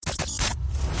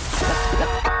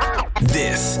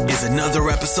This is another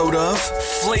episode of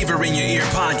Flavor in Your Ear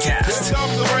podcast. A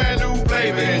brand new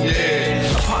flavor in your ear.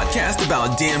 A podcast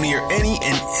about damn near any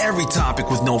and every topic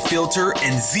with no filter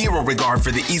and zero regard for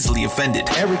the easily offended.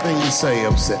 Everything you say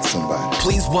upsets somebody.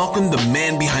 Please welcome the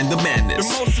man behind the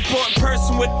madness. The most important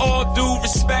person with all due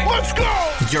respect. Let's go!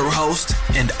 Your host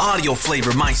and audio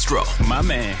flavor maestro, My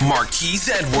man. Marquise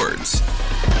Edwards.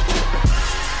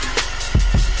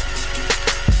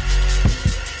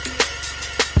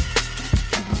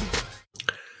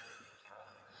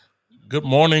 Good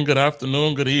morning, good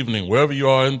afternoon, good evening, wherever you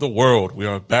are in the world. We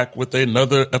are back with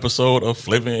another episode of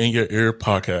Flavor in Your Ear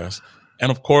podcast.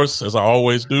 And of course, as I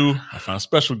always do, I find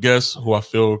special guests who I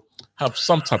feel have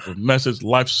some type of message,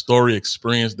 life story,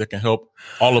 experience that can help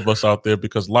all of us out there,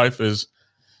 because life is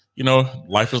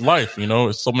life.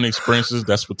 It's so many experiences.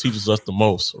 That's what teaches us the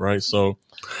most, right? So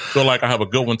I feel like I have a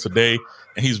good one today,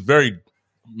 and he's very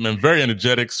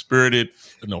energetic, spirited,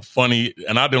 funny.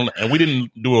 And we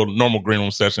didn't do a normal green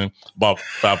room session about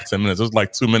 5 to 10 minutes. It was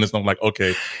like 2 minutes. And I'm like,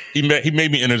 okay, he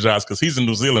made me energized because he's in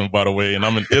New Zealand, by the way, and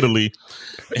I'm in Italy.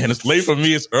 And it's late for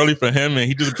me. It's early for him. And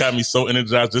he just got me so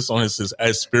energized just on his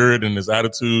spirit and his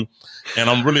attitude. And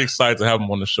I'm really excited to have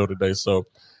him on the show today. So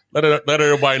let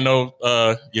everybody know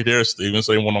you're there, Steven,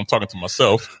 so when I'm talking to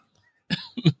myself.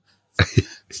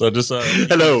 So just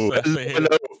hello.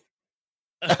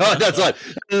 Oh, that's right.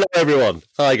 Hello, everyone.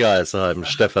 Hi, guys. I'm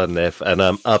Stefan Neff, and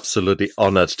I'm absolutely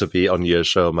honored to be on your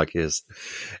show, Marquis.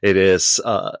 It is,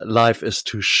 life is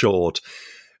too short.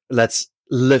 Let's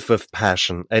live with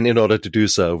passion. And in order to do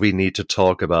so, we need to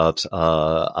talk about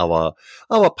our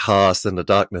past and the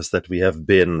darkness that we have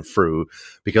been through,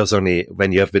 because only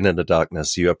when you have been in the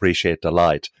darkness, you appreciate the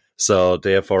light. So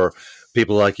therefore,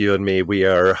 people like you and me, we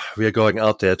are going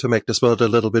out there to make this world a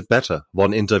little bit better,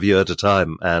 one interview at a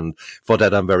time. And for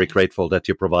that, I'm very grateful that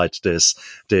you provide this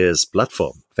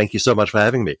platform. Thank you so much for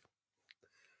having me.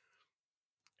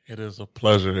 It is a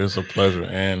pleasure. It's a pleasure.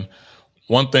 And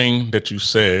one thing that you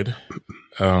said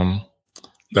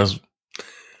that's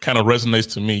kind of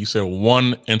resonates to me, you said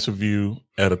one interview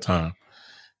at a time.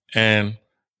 And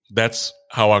that's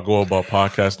how I go about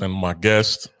podcasting my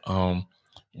guests.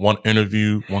 One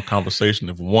interview, one conversation.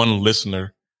 If one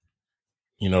listener,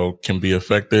 can be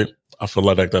affected, I feel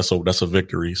like that's a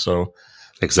victory. So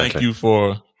exactly.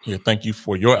 Thank you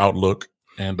for your outlook,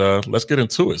 and let's get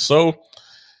into it. So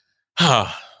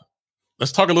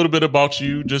let's talk a little bit about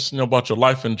you, just about your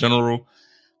life in general.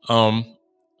 How'd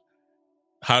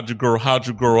you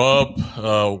grow up?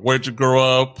 Where'd you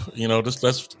grow up? Just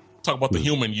let's talk about the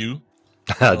human you.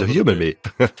 The human me.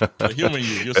 The human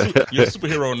you. You're a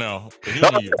superhero now. The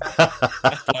human you.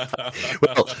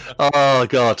 Well, oh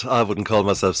God, I wouldn't call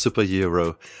myself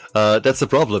superhero. That's the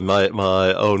problem.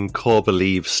 My own core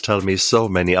beliefs tell me so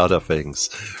many other things.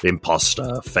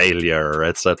 Imposter, failure,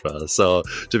 etc. So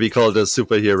to be called a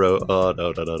superhero, oh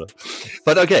no.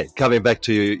 But okay, coming back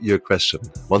to your question.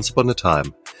 Once upon a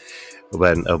time,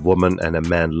 when a woman and a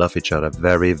man love each other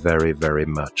very, very, very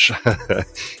much.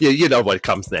 You know what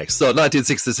comes next. So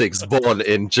 1966, born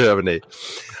in Germany,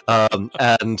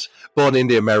 and born in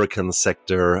the American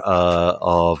sector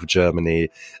of Germany.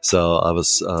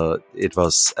 So it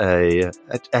was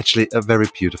actually a very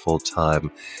beautiful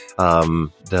time,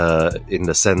 in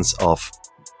the sense of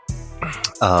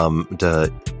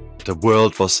the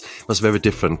world was very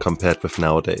different compared with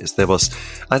nowadays. There was,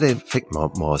 I think,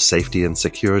 more safety and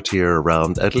security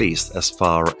around, at least as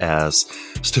far as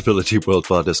stability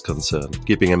worldwide is concerned.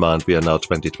 Keeping in mind we are now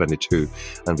 2022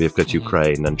 and we've got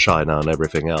Ukraine and China and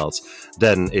everything else.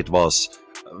 Then it was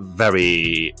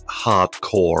very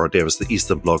hardcore. There was the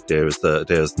Eastern Bloc,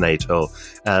 there's NATO,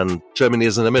 and Germany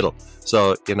is in the middle.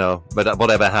 So, but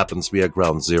whatever happens, we are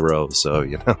ground zero. So,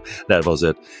 that was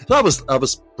it. So I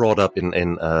was brought up in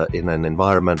an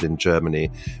environment in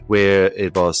Germany where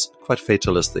it was quite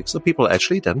fatalistic. So people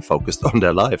actually then focused on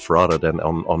their life rather than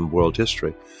on world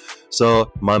history. So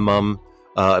my mom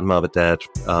and my dad,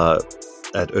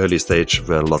 at early stage,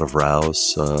 were a lot of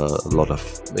rows,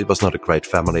 it was not a great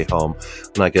family home.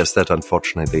 And I guess that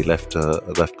unfortunately left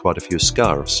quite a few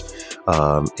scars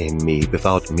in me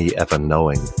without me ever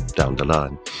knowing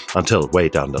until way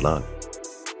down the line.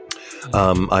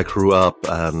 I grew up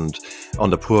and on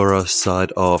the poorer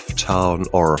side of town,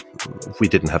 or we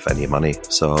didn't have any money.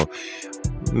 So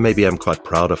maybe I'm quite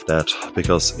proud of that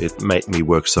because it made me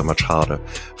work so much harder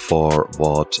for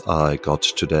what I got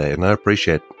today. And I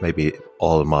appreciate maybe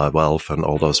all my wealth and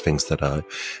all those things that I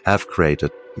have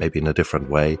created, maybe in a different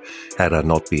way, had I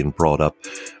not been brought up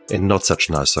in not such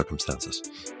nice circumstances.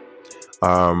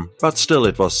 But still,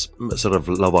 it was sort of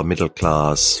lower middle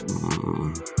class,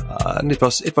 and it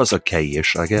was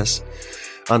okay-ish, I guess.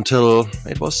 until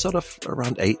it was sort of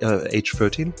around age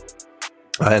 13.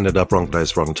 I ended up wrong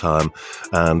place, wrong time,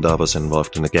 and I was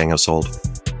involved in a gang assault.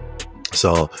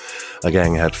 So a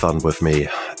gang had fun with me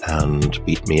and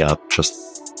beat me up just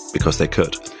because they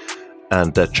could.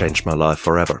 And that changed my life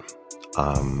forever.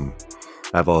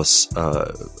 I was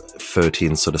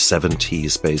 13, sort of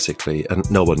 70s basically, and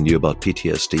no one knew about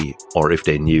PTSD, or if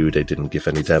they knew, they didn't give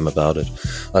any damn about it.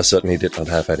 I certainly did not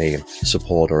have any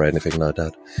support or anything like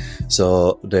that.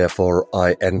 So therefore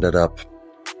I ended up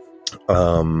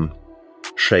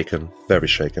shaken,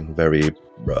 very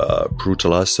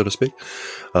brutalized, so to speak,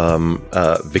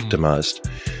 victimized.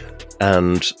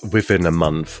 And within a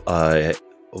month, I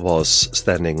was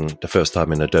standing the first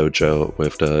time in a dojo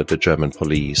with the German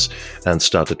police and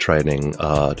started training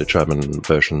the German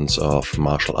versions of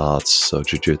martial arts, so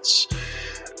jiu-jitsu.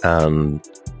 And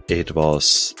it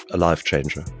was a life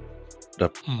changer.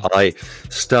 I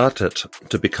started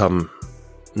to become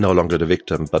no longer the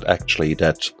victim, but actually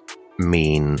that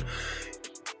mean,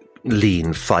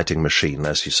 lean fighting machine,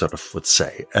 as you sort of would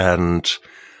say. And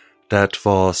that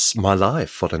was my life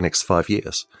for the next 5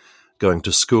 years. Going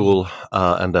to school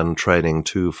and then training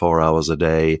 2-4 hours a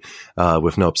day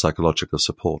with no psychological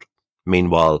support.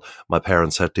 Meanwhile, my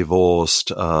parents had divorced.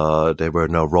 There were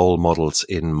no role models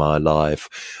in my life.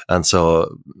 And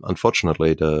so,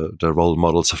 unfortunately, the role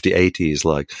models of the 80s,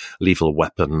 like Lethal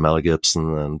Weapon, Mel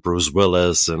Gibson, and Bruce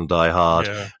Willis, and Die Hard,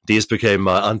 these became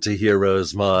my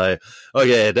anti-heroes,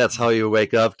 okay, that's how you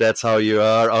wake up, that's how you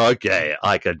are, okay,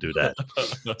 I can do that.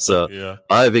 So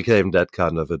I became that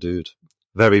kind of a dude.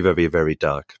 Very, very, very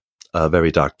dark.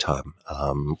 Very dark time.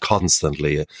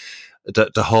 Constantly.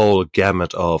 The whole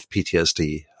gamut of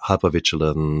PTSD,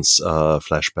 hypervigilance,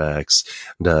 flashbacks,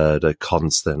 the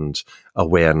constant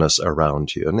awareness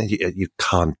around you. And you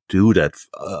can't do that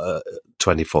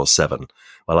 24/7.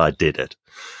 Well, I did it.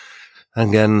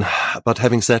 And then, but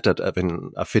having said that,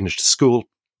 I finished school.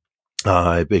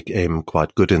 I became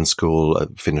quite good in school. I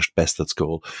finished best at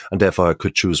school. And therefore I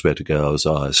could choose where to go.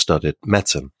 So I studied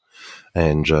medicine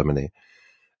in Germany.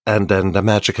 And then the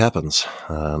magic happens.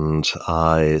 And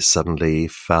I suddenly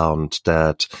found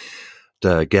that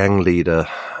the gang leader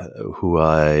who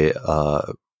I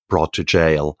brought to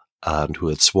jail and who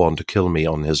had sworn to kill me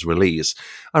on his release,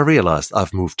 I realized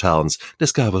I've moved towns.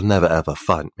 This guy will never, ever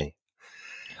find me.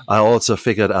 I also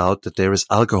figured out that there is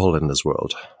alcohol in this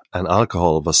world. And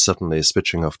alcohol was suddenly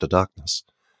switching off the darkness.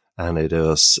 And it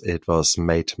was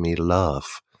made me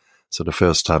laugh. So the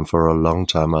first time for a long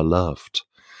time I loved.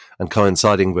 And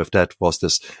coinciding with that was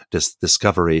this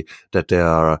discovery that there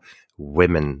are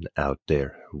women out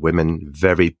there, women,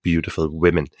 very beautiful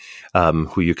women,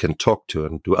 who you can talk to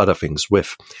and do other things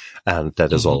with. And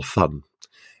that is all fun.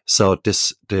 So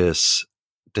this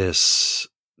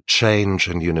change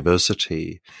in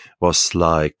university was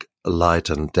like light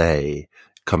and day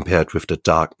compared with the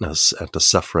darkness and the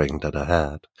suffering that I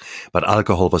had. But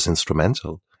alcohol was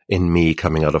instrumental in me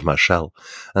coming out of my shell.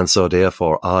 And so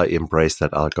therefore I embraced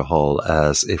that alcohol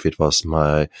as if it was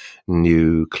my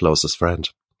new closest friend.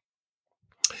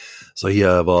 So here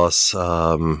I was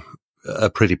a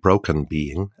pretty broken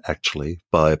being, actually,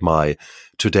 by my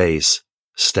today's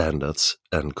standards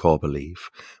and core belief.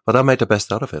 But I made the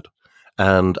best out of it.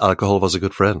 And alcohol was a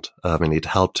good friend. I mean, it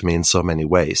helped me in so many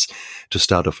ways. To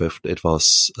start off with, it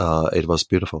was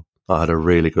beautiful. I had a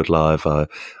really good life. I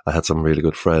had some really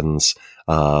good friends.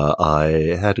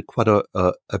 I had quite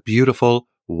a beautiful,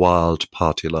 wild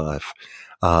party life,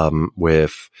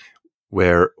 with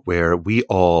where we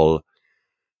all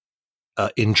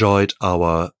enjoyed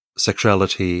our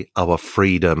sexuality, our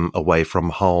freedom away from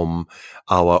home,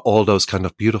 all those kind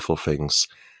of beautiful things.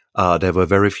 There were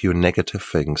very few negative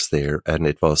things there, and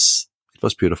it was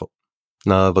beautiful.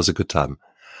 No, it was a good time.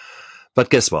 But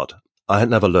guess what? I had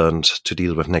never learned to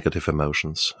deal with negative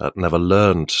emotions. I'd never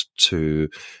learned to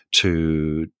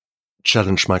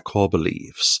challenge my core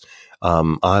beliefs.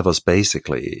 I was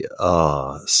basically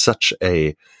such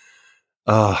a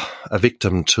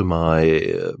victim to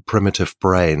my primitive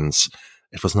brains.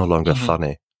 It was no longer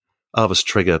funny. I was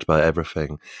triggered by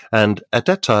everything. And at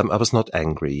that time, I was not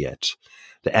angry yet.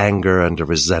 The anger and the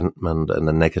resentment and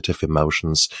the negative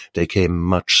emotions, they came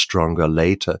much stronger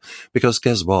later. Because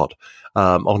guess what?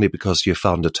 Only because you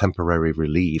found a temporary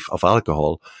relief of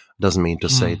alcohol doesn't mean to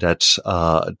say that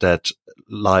that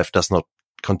life does not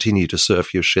continue to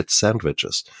serve you shit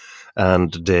sandwiches.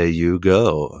 And there you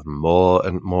go. More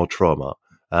and more trauma.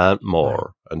 And more.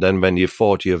 Right. And then when you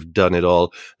thought you've done it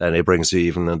all, then it brings you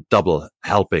even a double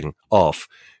helping of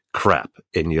crap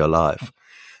in your life.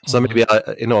 So maybe,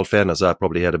 in all fairness, I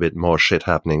probably had a bit more shit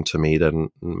happening to me than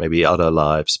maybe other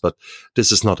lives. But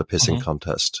this is not a pissing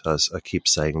contest, as I keep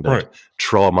saying that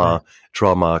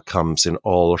trauma comes in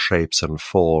all shapes and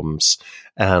forms,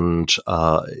 and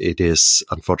it is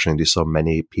unfortunately so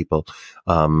many people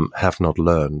have not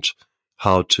learned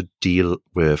how to deal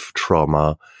with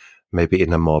trauma, maybe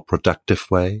in a more productive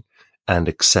way, and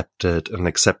accept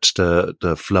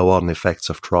the flow-on effects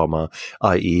of trauma,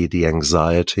 i.e. the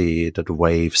anxiety, the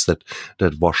waves that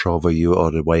wash over you,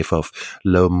 or the wave of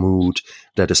low mood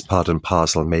that is part and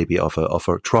parcel maybe of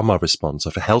a trauma response,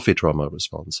 of a healthy trauma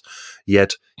response.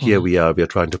 Yet here we are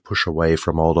trying to push away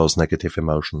from all those negative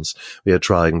emotions. We are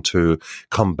trying to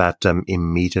combat them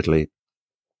immediately.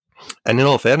 And in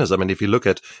all fairness, I mean, if you look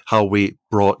at how we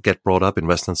get brought up in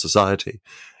Western society,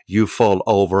 you fall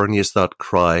over and you start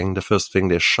crying. The first thing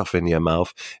they shove in your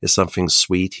mouth is something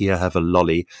sweet. Here, have a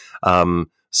lolly.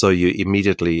 So you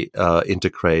immediately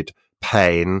integrate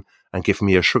pain and give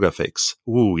me a sugar fix.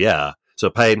 Ooh, yeah.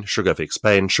 So pain, sugar fix,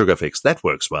 pain, sugar fix. That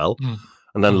works well.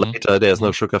 And then later, there's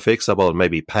no sugar fix. Well,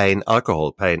 maybe pain,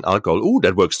 alcohol. Ooh,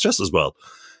 that works just as well.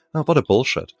 Oh, what a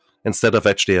bullshit. Instead of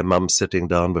actually a mum sitting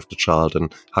down with the child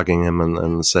and hugging him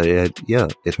and say, yeah,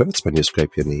 it hurts when you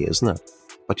scrape your knee, isn't it?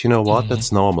 But you know what?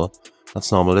 That's normal.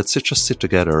 Let's just sit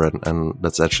together and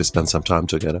let's actually spend some time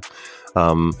together.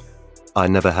 I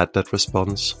never had that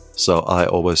response, so I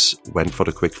always went for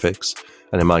the quick fix.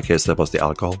 And in my case, that was the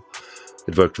alcohol.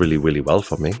 It worked really, really well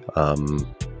for me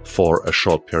for a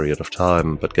short period of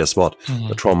time. But guess what?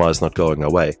 The trauma is not going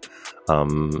away.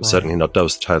 Certainly not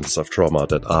those kinds of trauma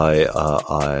that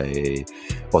I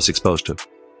was exposed to.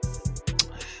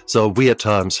 So weird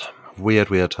times.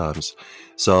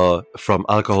 So from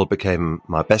alcohol became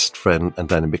my best friend, and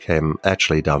then it became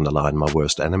actually down the line my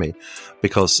worst enemy,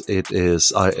 because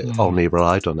I only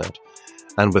relied on it.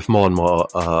 And with more and more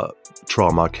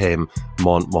trauma came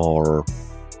more and more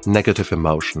negative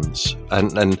emotions,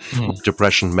 and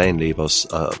depression mainly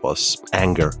was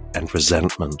anger and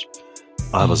resentment.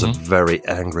 I was a very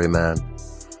angry man,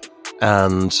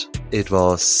 and it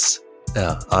was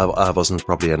I wasn't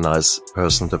probably a nice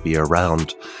person to be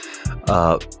around.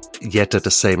 Yet at the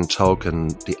same token,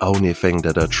 the only thing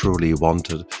that I truly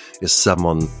wanted is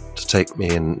someone to take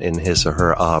me in his or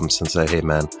her arms and say, hey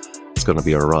man, it's going to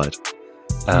be all right.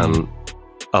 And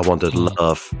I wanted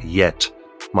love, yet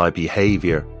my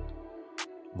behavior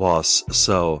was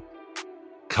so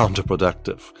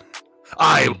counterproductive.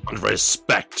 I want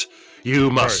respect. You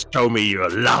must show me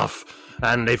your love.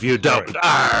 And if you don't,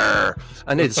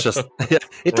 and it's just,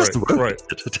 it doesn't work,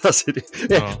 does it?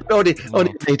 Only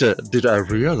later did I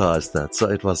realize that. So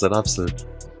it was an absolute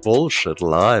bullshit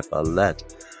life I led.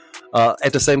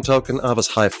 At the same token, I was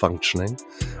high functioning.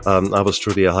 I was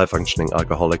truly a high functioning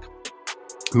alcoholic.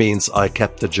 Means I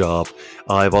kept the job.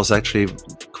 I was actually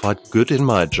quite good in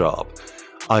my job.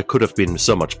 I could have been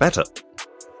so much better.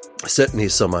 Certainly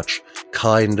so much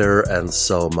kinder and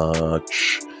so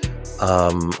much...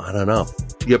 I don't know.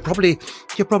 You're probably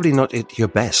not at your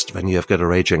best when you've got a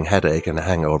raging headache and a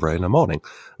hangover in the morning.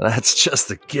 That's just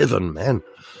a given, man.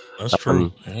 That's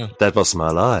true. That was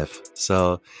my life.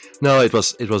 So no, it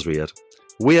was weird.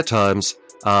 Weird times.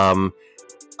 I'm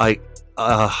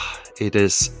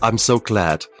so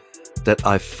glad that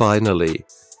I finally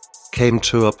came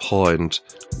to a point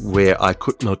where I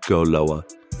could not go lower.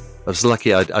 I was lucky.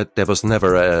 There was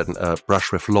never a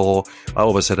brush with law. I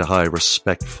always had a high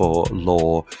respect for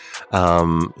law.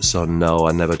 So no,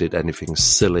 I never did anything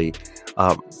silly.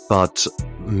 But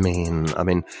I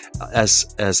mean,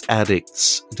 as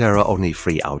addicts, there are only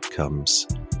three outcomes.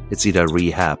 It's either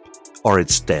rehab, or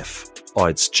it's death, or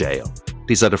it's jail.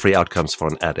 These are the three outcomes for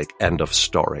an addict. End of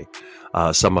story.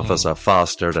 Some of us are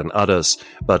faster than others,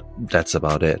 but that's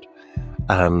about it.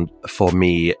 And for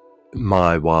me,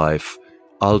 my wife,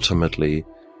 ultimately,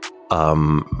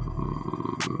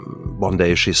 one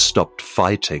day she stopped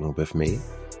fighting with me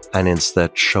and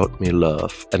instead showed me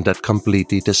love, and that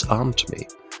completely disarmed me.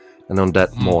 And on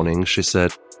that morning, she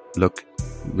said, look,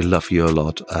 we love you a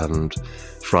lot. And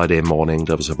Friday morning,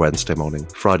 that was a Wednesday morning,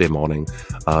 Friday morning,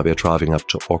 we're driving up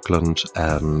to Auckland,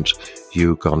 and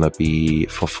you're gonna be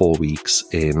for 4 weeks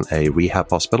in a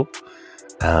rehab hospital,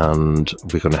 and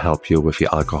we're gonna help you with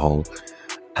your alcohol,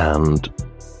 and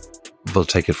we'll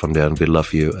take it from there, and we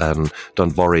love you, and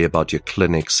don't worry about your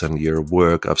clinics and your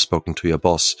work. I've spoken to your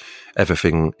boss.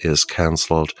 Everything is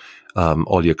cancelled.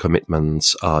 All your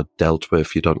commitments are dealt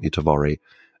with. You don't need to worry.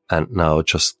 And now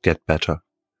just get better.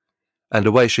 And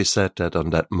the way she said that on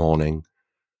that morning,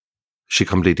 she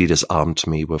completely disarmed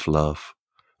me with love.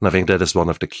 And I think that is one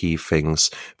of the key things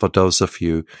for those of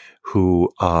you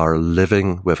who are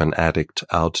living with an addict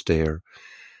out there.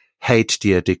 hate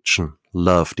the addiction,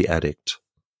 love the addict.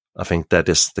 I think that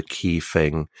is the key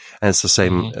thing. And it's the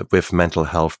same with mental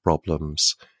health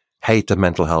problems. Hate the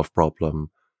mental health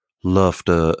problem, love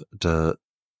the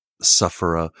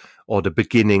sufferer or the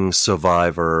beginning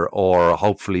survivor, or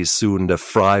hopefully soon the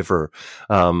thriver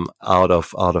out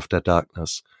of that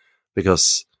darkness.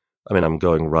 Because, I mean, I'm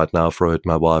going right now through it.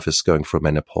 My wife is going through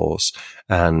menopause,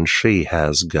 and she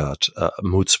has got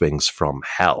mood swings from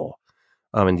hell.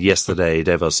 I mean, yesterday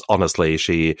there was, honestly,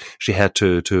 she had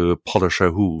to polish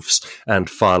her hooves and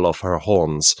file off her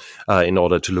horns in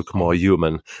order to look more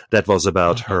human. That was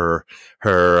about her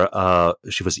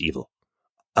she was evil.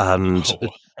 And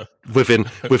within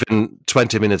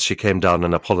 20 minutes she came down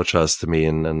and apologized to me,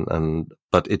 and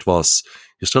but it was,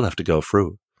 you still have to go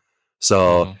through.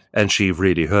 So, and she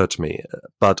really hurt me.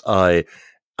 But I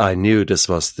knew this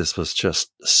was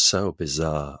just so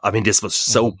bizarre. I mean, this was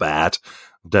so bad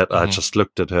that I just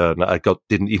looked at her and I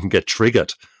didn't even get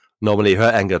triggered. Normally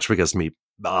her anger triggers me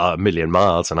a million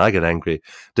miles and I get angry.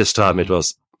 This time it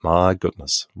was, my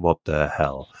goodness, what the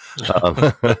hell?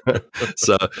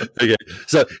 So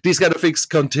these kind of things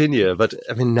continue. But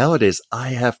I mean, nowadays I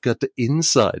have got the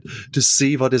insight to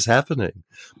see what is happening.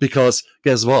 Because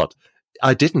guess what?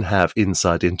 I didn't have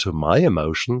insight into my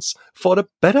emotions for the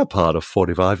better part of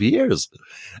 45 years.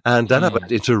 And then I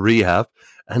went into rehab,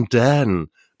 and then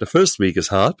the first week is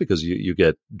hard because you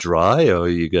get dry, or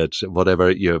you get whatever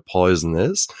your poison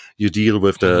is. You deal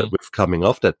with with coming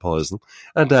off that poison.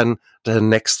 And then the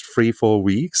next 3-4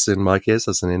 weeks, in my case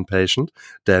as an inpatient,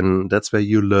 then that's where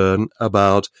you learn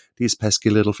about these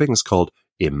pesky little things called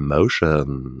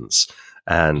emotions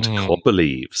and core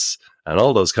beliefs and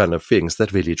all those kind of things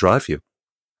that really drive you.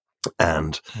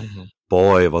 And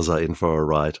boy, was I in for a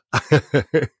ride.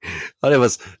 But it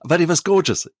was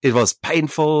gorgeous. It was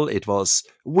painful. It was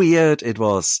weird. It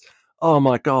was, oh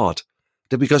my God,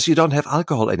 because you don't have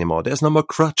alcohol anymore. There's no more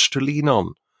crutch to lean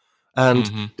on.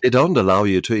 And they don't allow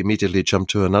you to immediately jump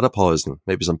to another poison,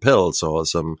 maybe some pills or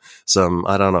some,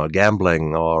 I don't know,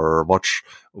 gambling or watch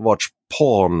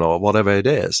porn or whatever it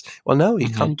is. Well, no, you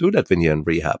can't do that when you're in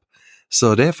rehab.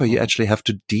 So therefore you actually have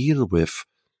to deal with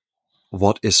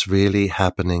what is really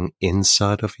happening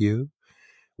inside of you,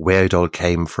 where it all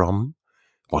came from,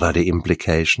 what are the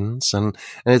implications. And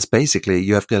it's basically,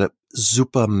 you have got a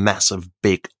super massive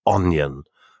big onion,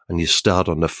 and you start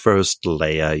on the first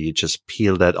layer. You just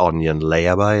peel that onion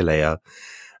layer by layer,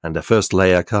 and the first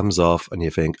layer comes off and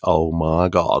you think, oh my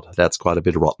God, that's quite a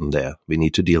bit rotten there. We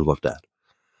need to deal with that.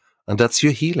 And that's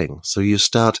your healing. So you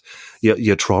start,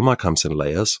 your trauma comes in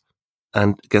layers,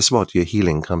 and guess what? Your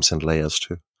healing comes in layers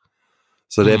too.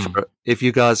 So therefore, if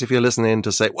you're listening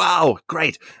to say, wow,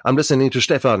 great, I'm listening to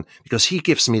Stefan because he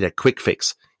gives me that quick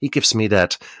fix. He gives me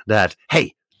that,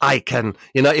 hey, I can,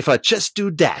 if I just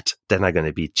do that, then I'm going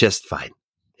to be just fine.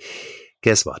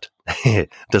 Guess what?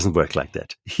 It doesn't work like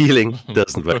that. Healing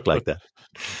doesn't work like that.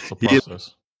 It's a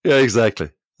process. Yeah,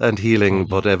 exactly. And healing,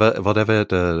 whatever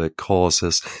the cause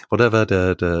is, whatever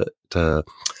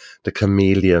the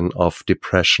chameleon of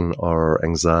depression or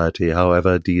anxiety,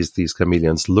 however these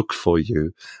chameleons look for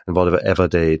you, and whatever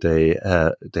they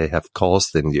have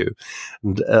caused in you,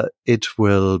 it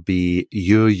will be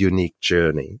your unique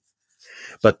journey.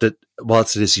 But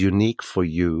whilst it is unique for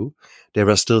you, there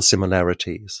are still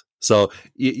similarities. So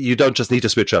you don't just need to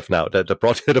switch off now, the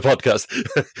podcast.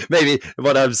 Maybe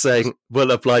what I'm saying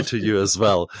will apply to you as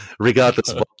well, regardless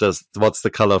of what's the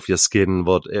color of your skin,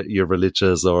 what your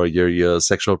religious or your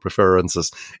sexual preferences.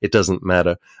 It doesn't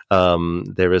matter.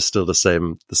 There is still the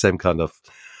same kind of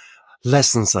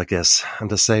lessons, I guess, and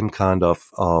the same kind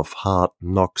of hard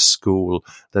knock school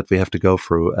that we have to go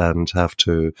through and have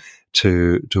to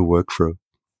work through.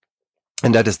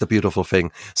 And that is the beautiful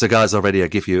thing. So guys, already I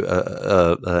give you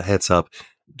a heads up.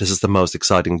 This is the most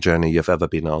exciting journey you've ever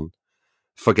been on.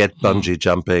 Forget bungee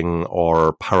jumping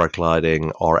or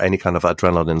paragliding or any kind of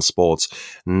adrenaline sports.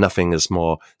 Nothing is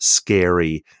more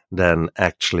scary than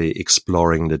actually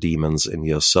exploring the demons in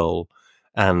your soul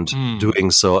and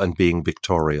doing so and being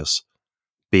victorious.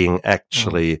 Being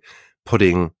actually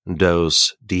putting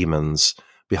those demons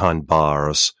behind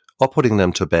bars, or putting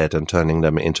them to bed and turning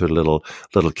them into little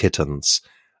kittens.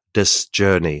 This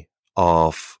journey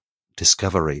of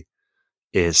discovery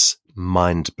is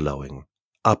mind-blowing,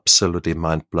 absolutely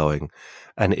mind-blowing,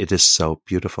 and it is so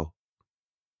beautiful.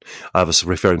 I was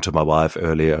referring to my wife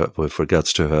earlier with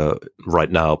regards to her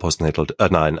right now postnatal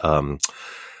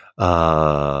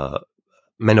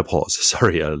menopause.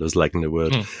 Sorry, I was lacking the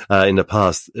word. In the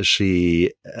past,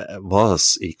 she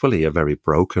was equally a very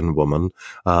broken woman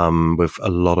with a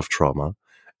lot of trauma.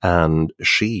 And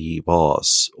she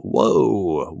was,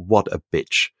 whoa, what a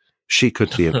bitch. She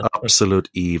could be an absolute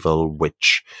evil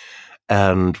witch.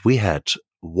 And we had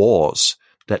wars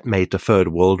that made the Third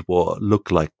World War look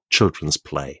like children's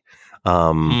play.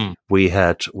 We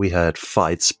had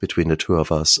fights between the two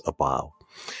of us. Oh, wow.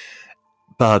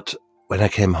 But when I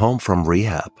came home from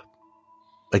rehab,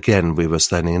 again, we were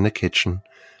standing in the kitchen.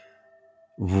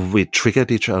 We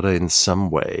triggered each other in some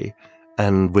way.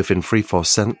 And within 3-4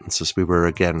 sentences, we were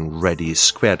again ready,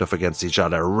 squared off against each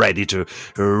other, ready to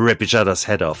rip each other's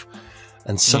head off.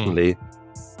 And suddenly,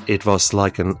 it was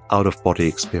like an out-of-body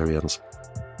experience.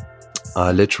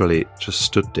 I literally just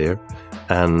stood there,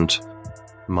 and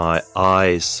my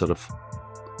eyes sort of,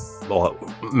 or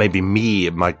maybe me,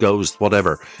 my ghost,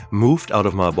 whatever, moved out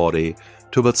of my body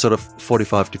towards sort of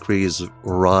 45 degrees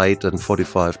right and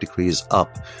 45 degrees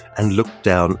up, and looked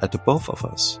down at the both of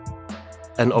us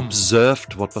and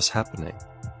observed what was happening.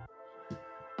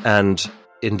 And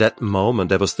in that moment,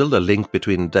 there was still the link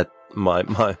between that my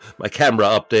camera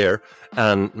up there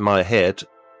and my head,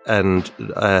 and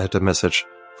I had a message,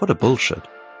 what a bullshit.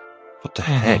 What the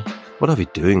heck? What are we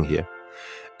doing here?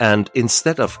 And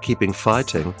instead of keeping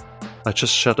fighting, I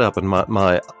just shut up, and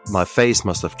my face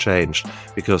must have changed,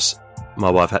 because my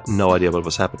wife had no idea what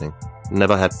was happening.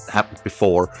 Never had happened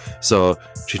before. So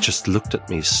she just looked at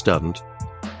me stunned.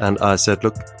 And I said,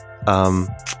 look,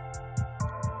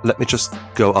 let me just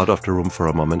go out of the room for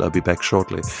a moment. I'll be back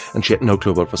shortly. And she had no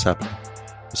clue what was happening.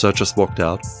 So I just walked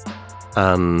out.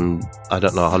 And I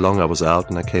don't know how long I was out.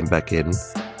 And I came back in.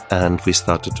 And we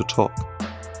started to talk.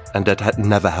 And that had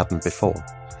never happened before.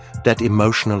 That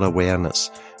emotional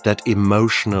awareness, that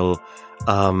emotional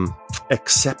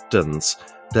acceptance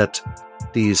that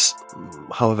these,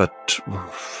 however,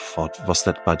 what was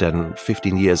that by then,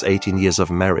 15 years, 18 years of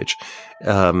marriage,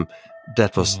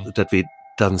 that we'd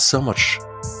done so much,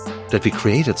 that we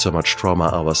created so much trauma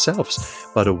ourselves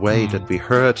by the way that we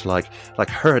hurt, like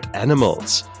hurt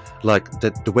animals, like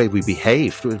that the way we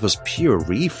behaved, it was pure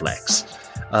reflex.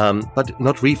 But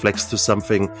not reflex to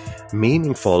something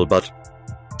meaningful, but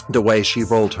the way she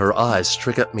rolled her eyes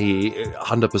triggered me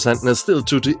 100%, and still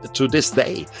to this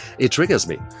day, it triggers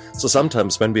me. So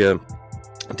sometimes when we are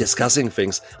discussing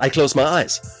things, I close my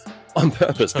eyes on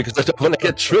purpose because I don't want to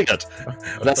get triggered.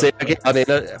 And I say, okay,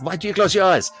 why do you close your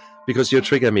eyes? Because you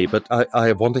trigger me, but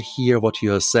I want to hear what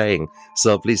you're saying.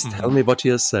 So please tell me what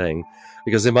you're saying,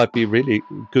 because it might be really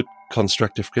good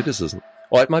constructive criticism.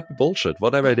 Or it might be bullshit,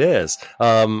 whatever it is.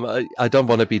 I don't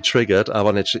want to be triggered. I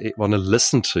want to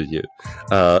listen to you.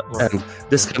 And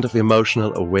this kind of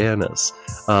emotional awareness,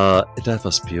 that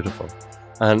was beautiful.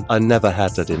 And I never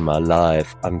had that in my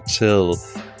life until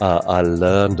I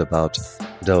learned about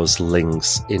those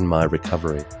links in my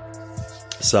recovery.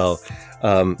 So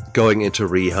going into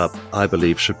rehab, I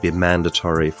believe, should be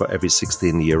mandatory for every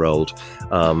 16-year-old.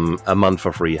 A month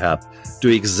of rehab. Do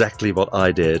exactly what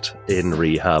I did in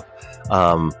rehab.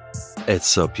 It's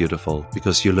so beautiful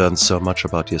because you learn so much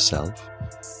about yourself.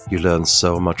 You learn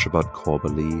so much about core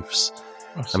beliefs.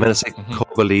 Absolutely. And when I say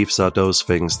core beliefs are those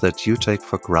things that you take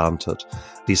for granted.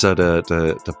 These are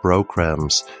the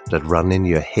programs that run in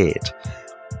your head,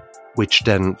 which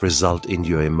then result in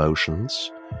your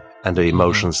emotions, and the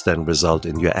emotions then result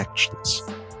in your actions.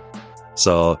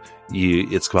 So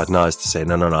it's quite nice to say,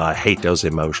 no, I hate those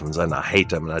emotions, and I hate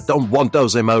them, and I don't want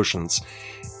those emotions.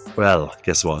 Well,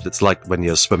 guess what? It's like when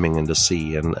you're swimming in the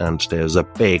sea and there's a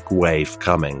big wave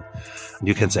coming. And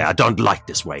you can say, I don't like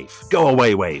this wave. Go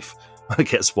away, wave. Well,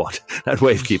 guess what? That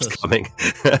wave keeps coming.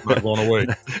 Not going away.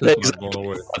 Exactly. Not going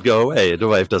away. Go away. The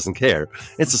wave doesn't care.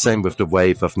 It's the same with the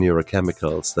wave of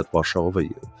neurochemicals that wash over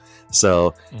you.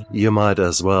 So you might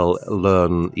as well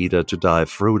learn either to dive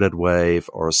through that wave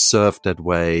or surf that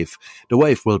wave. The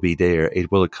wave will be there.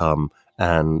 It will come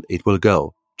and it will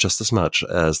go. Just as much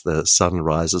as the sun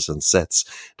rises and sets,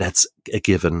 that's a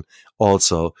given.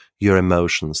 Also, your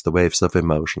emotions, the waves of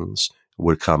emotions,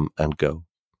 will come and go.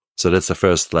 So that's the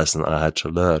first lesson I had to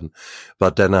learn.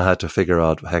 But then I had to figure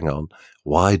out, hang on,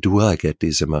 why do I get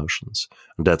these emotions?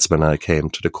 And that's when I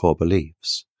came to the core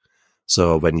beliefs.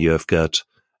 So when you have got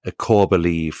a core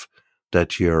belief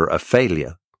that you're a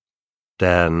failure,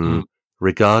 then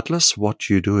regardless what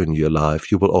you do in your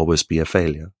life, you will always be a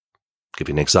failure. Give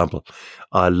you an example.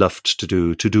 I loved to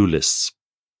do to-do lists.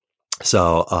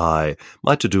 So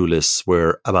my to-do lists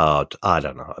were about,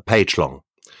 a page long.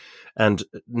 And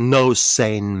no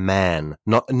sane man,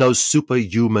 no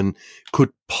superhuman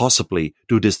could possibly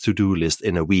do this to-do list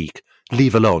in a week,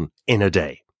 leave alone in a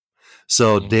day.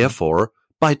 So therefore,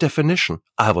 by definition,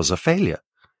 I was a failure.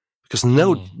 Because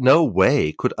no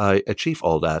way could I achieve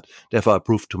all that. Therefore, I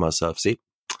proved to myself, see,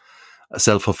 a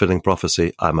self-fulfilling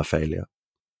prophecy, I'm a failure.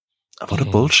 What a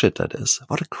bullshit that is.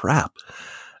 What a crap.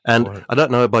 And Right. I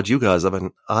don't know about you guys. I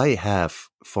mean, I have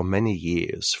for many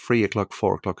years, 3 o'clock,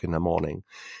 4 o'clock in the morning,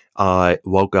 I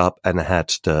woke up and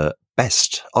had the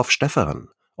best of Stefan,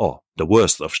 or the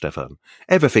worst of Stefan.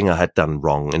 Everything I had done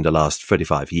wrong in the last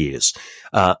 35 years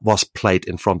was played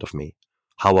in front of me.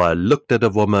 How I looked at a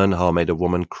woman, how I made a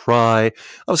woman cry.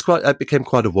 I became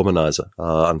quite a womanizer,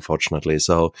 unfortunately.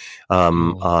 So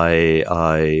I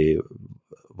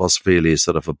was really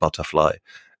sort of a butterfly,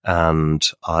 and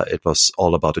it was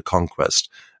all about a conquest.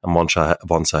 And once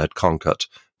I had conquered,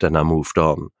 then I moved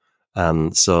on.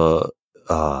 And so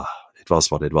it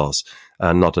was what it was.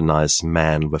 Not a nice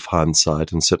man with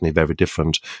hindsight, and certainly very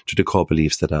different to the core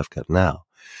beliefs that I've got now.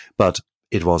 But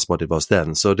it was what it was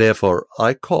then. So therefore,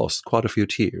 I caused quite a few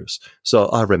tears. So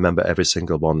I remember every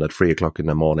single one at 3 o'clock in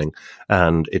the morning,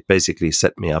 and it basically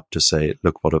set me up to say,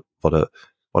 "Look, what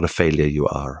a failure you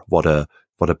are! What a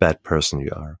bad person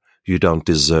you are! You don't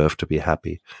deserve to be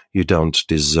happy. You don't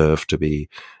deserve to be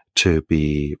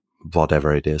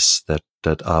whatever it is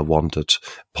that I wanted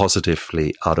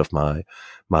positively out of my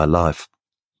life."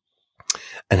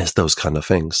 And it's those kind of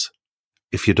things.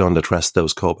 If you don't address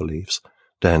those core beliefs,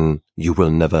 then you will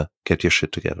never get your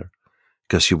shit together,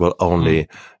 because you will only,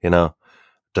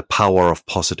 the power of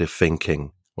positive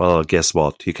thinking. Well, guess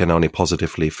what? You can only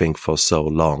positively think for so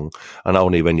long, and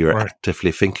only when you're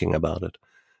actively thinking about it.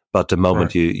 But the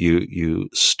moment you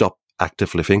stop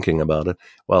actively thinking about it,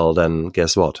 well, then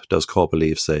guess what? Those core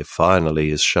beliefs say,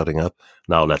 finally is shutting up.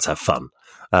 Now let's have fun.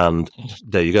 And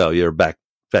there you go. You're back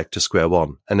to square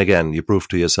one. And again, you prove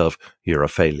to yourself you're a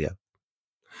failure.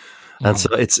 And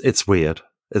so it's weird.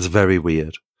 It's very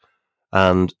weird.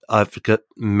 And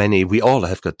we all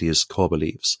have got these core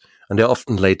beliefs, and they're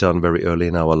often laid down very early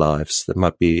in our lives. That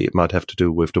might have to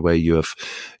do with the way your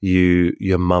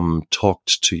mum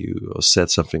talked to you or said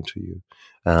something to you,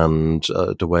 and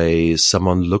the way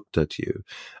someone looked at you,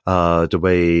 the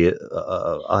way,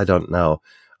 I don't know,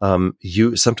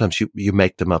 sometimes you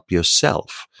make them up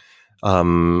yourself.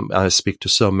 I speak to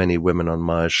so many women on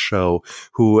my show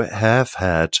who have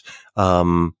had,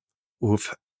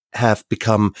 have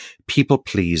become people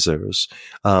pleasers,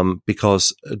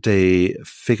 because they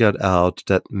figured out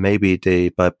that maybe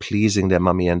by pleasing their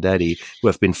mummy and daddy, who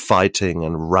have been fighting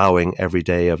and rowing every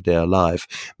day of their life,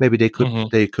 maybe they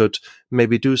could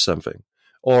maybe do something.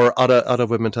 Or other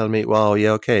women tell me, well,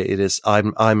 yeah, okay, it is,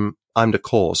 I'm the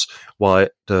cause why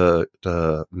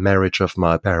the marriage of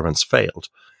my parents failed.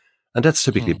 And that's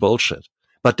typically bullshit.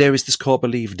 But there is this core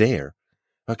belief there.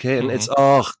 Okay. And it's,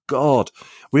 oh God,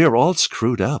 we are all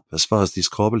screwed up as far as these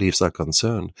core beliefs are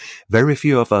concerned. Very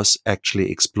few of us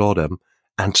actually explore them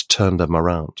and turn them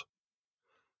around.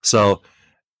 So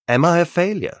am I a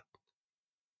failure?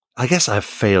 I guess I've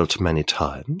failed many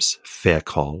times. Fair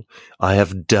call. I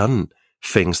have done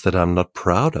things that I'm not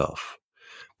proud of.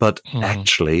 But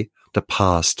actually, the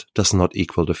past does not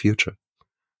equal the future.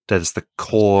 That is the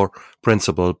core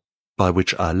principle by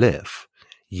which I live.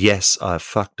 Yes, I've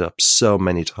fucked up so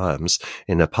many times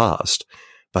in the past,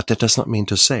 but that does not mean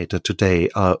to say that today,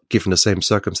 given the same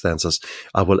circumstances,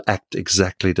 I will act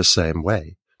exactly the same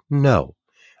way. No,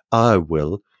 I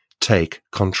will take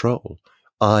control.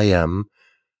 I am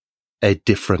a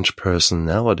different person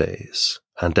nowadays,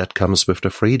 and that comes with the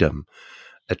freedom,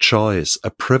 a choice,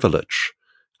 a privilege,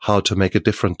 how to make a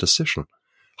different decision,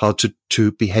 how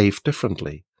to behave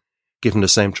differently, given the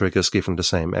same triggers, given the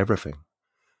same everything.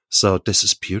 So this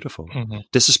is beautiful.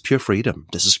 This is pure freedom.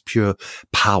 This is pure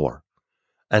power.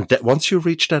 And that once you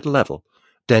reach that level,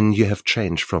 then you have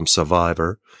changed from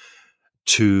survivor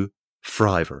to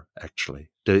thriver, actually.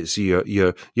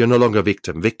 You're no longer a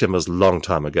victim. Victim was a long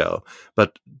time ago.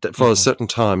 But for a certain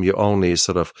time, you only you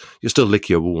still lick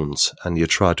your wounds and you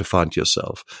try to find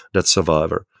yourself, that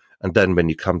survivor. And then when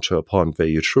you come to a point where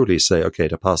you truly say, okay,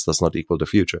 the past does not equal the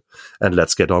future, and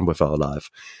let's get on with our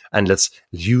life, and let's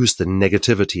use the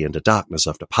negativity and the darkness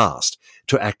of the past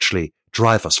to actually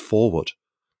drive us forward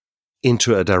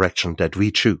into a direction that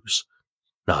we choose.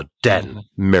 Now, then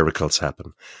miracles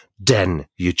happen. Then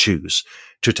you choose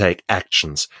to take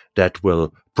actions that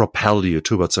will propel you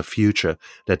towards a future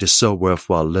that is so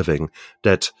worthwhile living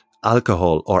that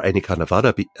alcohol or any kind of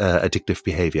other addictive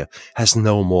behavior has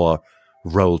no more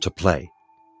role to play.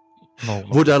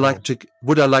 Would I like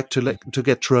to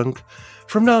get drunk?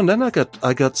 From now and then I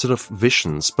got sort of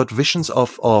visions, but visions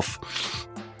of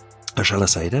how shall I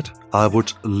say that? I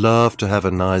would love to have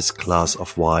a nice glass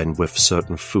of wine with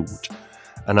certain food.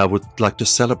 and I would like to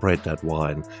celebrate that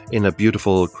wine in a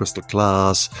beautiful crystal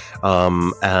glass,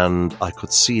 and I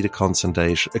could see the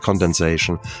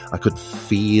condensation. I could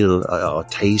feel or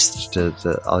taste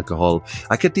the alcohol.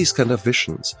 I get these kind of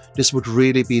visions. This would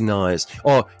really be nice.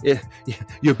 Or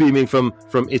you're beaming from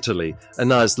Italy, a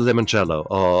nice limoncello,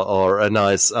 or a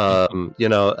nice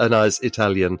a nice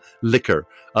Italian liquor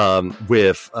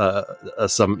with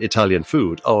some Italian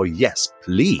food. Oh yes,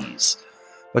 please.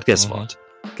 But guess what?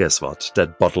 Guess what?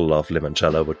 That bottle of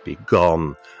limoncello would be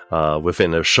gone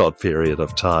within a short period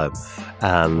of time.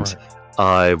 And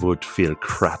I would feel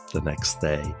crap the next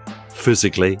day,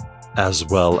 physically as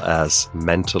well as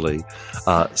mentally.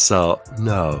 So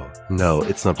no,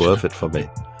 it's not worth it for me,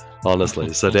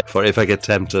 honestly. So therefore, if I get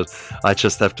tempted, I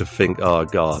just have to think, oh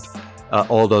God,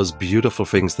 all those beautiful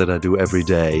things that I do every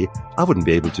day, I wouldn't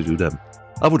be able to do them.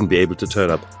 I wouldn't be able to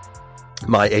turn up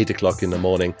my 8 o'clock in the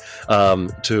morning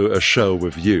to a show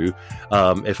with you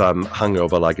if I'm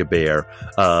hungover like a bear.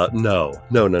 No,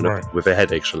 with a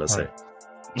headache, shall I say.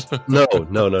 No.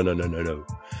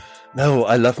 No,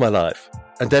 I love my life.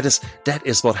 And that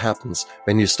is what happens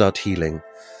when you start healing.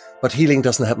 But healing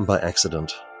doesn't happen by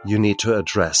accident. You need to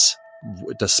address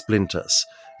the splinters.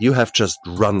 You have just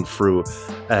run through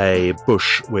a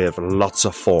bush with lots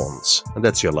of thorns, and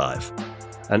that's your life.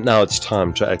 And now it's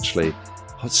time to actually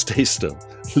stay still.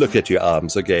 Look at your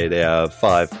arms. Okay, there are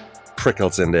 5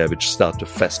 prickles in there which start to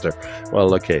fester.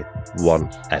 Well, okay, one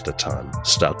at a time.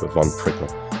 Start with one prickle.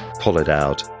 Pull it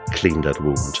out, clean that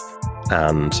wound,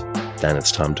 and then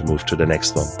it's time to move to the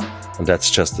next one. And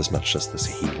that's just as much as this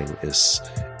healing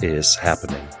is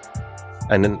happening.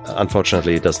 And then,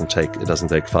 unfortunately, it doesn't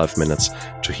take 5 minutes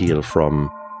to heal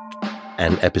from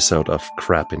an episode of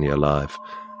crap in your life.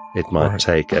 It might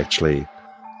take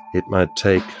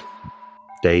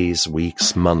days,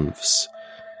 weeks, months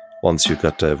once you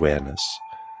got the awareness.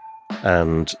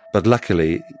 But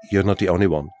luckily, you're not the only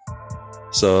one.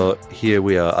 So here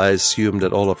we are. I assume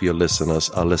that all of your listeners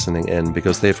are listening in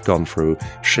because they've gone through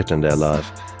shit in their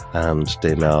life and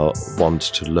they now want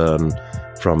to learn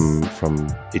from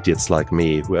idiots like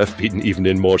me who have been even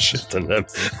in more shit than them.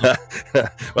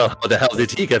 Well, what the hell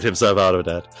did he get himself out of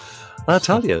that? I'll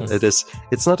tell you,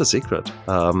 it's not a secret.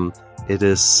 It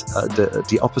is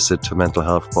the opposite to mental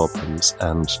health problems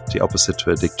and the opposite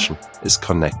to addiction is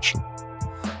connection.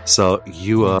 So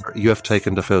you have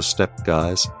taken the first step,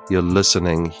 guys. You're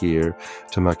listening here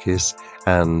to Marquis,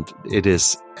 and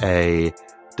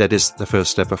that is the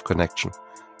first step of connection.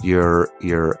 You're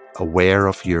aware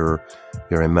of your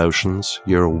emotions.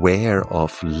 You're aware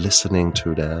of listening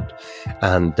to that,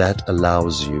 and that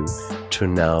allows you to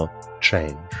now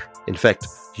change. In fact,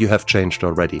 you have changed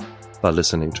already by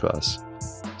listening to us.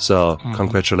 So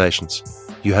congratulations,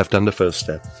 you have done the first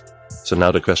step. So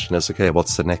now the question is, okay,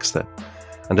 what's the next step?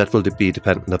 And that will be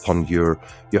dependent upon your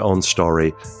own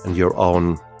story and your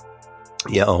own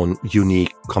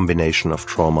unique combination of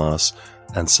traumas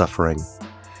and suffering.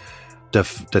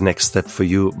 The next step for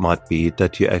you might be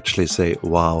that you actually say,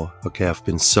 wow, okay, I've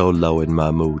been so low in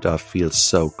my mood, I feel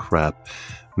so crap.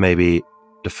 Maybe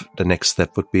the next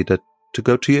step would be that to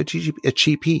go to a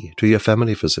GP, to your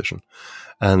family physician.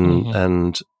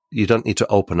 And you don't need to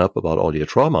open up about all your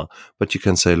trauma, but you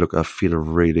can say, look, I feel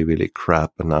really, really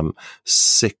crap and I'm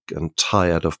sick and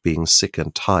tired of being sick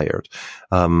and tired.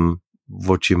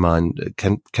 Would you mind?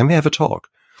 Can we have a talk?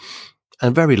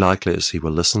 And very likely is he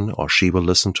will listen or she will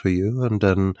listen to you, and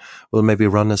then we'll maybe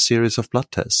run a series of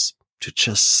blood tests to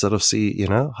just sort of see,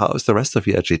 how is the rest of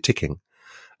you actually ticking?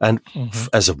 And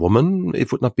as a woman,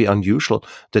 it would not be unusual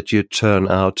that you turn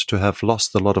out to have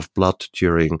lost a lot of blood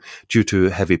due to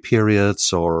heavy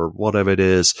periods or whatever it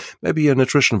is. Maybe your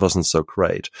nutrition wasn't so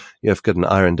great. You have got an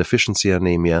iron deficiency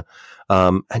anemia,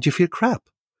 and you feel crap.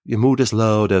 Your mood is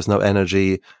low. There's no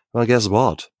energy. Well, guess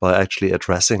what? By actually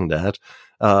addressing that,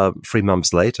 3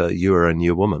 months later, you are a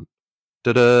new woman.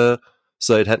 Ta-da!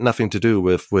 So it had nothing to do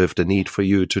with the need for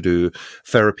you to do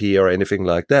therapy or anything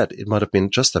like that. It might have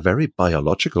been just a very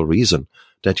biological reason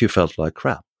that you felt like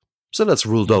crap. So let's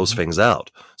rule those things out.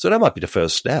 So that might be the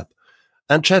first step.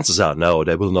 And chances are, no,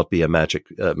 there will not be a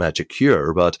magic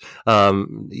cure, but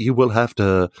you will have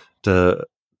the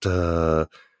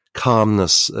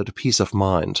calmness, the peace of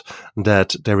mind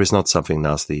that there is not something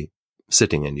nasty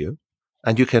sitting in you,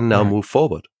 and you can now move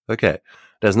forward. Okay,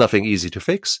 there's nothing easy to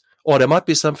fix. Or there might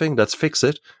be something, let's fix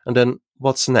it, and then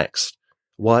what's next?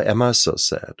 Why am I so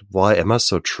sad? Why am I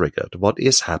so triggered? What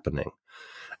is happening?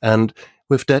 And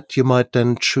with that, you might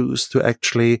then choose to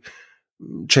actually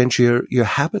change your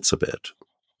habits a bit.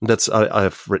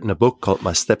 I've written a book called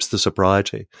My Steps to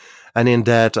Sobriety. And in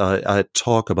that, I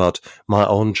talk about my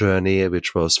own journey,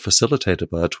 which was facilitated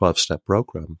by a 12-step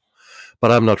program.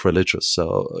 But I'm not religious,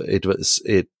 so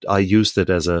I used it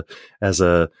as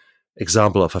a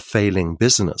example of a failing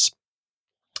business.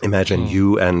 Imagine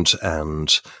you and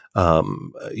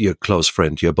your close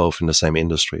friend, you're both in the same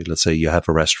industry. Let's say you have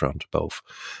a restaurant both,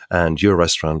 and your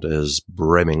restaurant is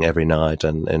brimming every night,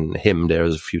 and in him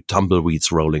there's a few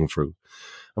tumbleweeds rolling through.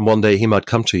 And one day he might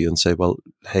come to you and say, well,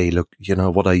 hey, look,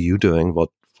 what are you doing?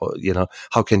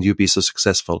 How can you be so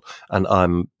successful? And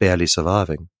I'm barely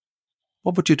surviving.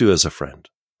 What would you do as a friend?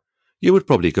 You would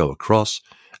probably go across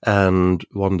and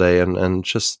one day and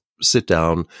just sit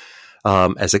down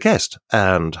as a guest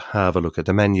and have a look at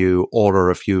the menu, order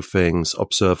a few things,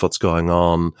 observe what's going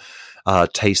on,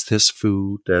 taste his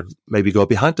food, and maybe go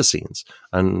behind the scenes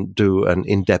and do an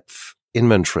in-depth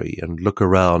inventory and look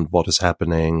around what is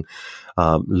happening,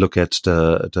 look at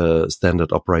the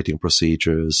standard operating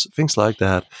procedures, things like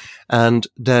that. And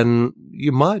then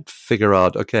you might figure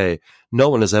out, okay, no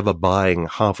one is ever buying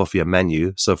half of your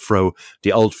menu, so throw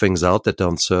the old things out that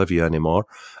don't serve you anymore,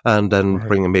 and then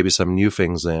bring maybe some new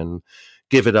things in.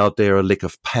 Give it out there a lick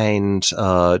of paint,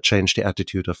 change the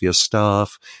attitude of your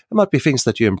staff. It might be things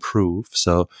that you improve,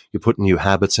 so you put new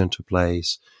habits into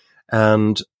place.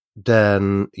 And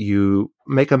then you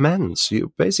make amends.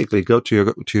 You basically go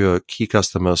to your key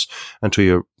customers and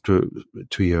to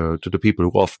the people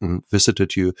who often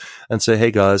visited you and say,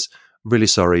 "Hey guys, really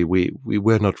sorry, we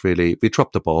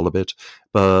dropped the ball a bit,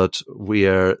 but we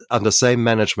are under same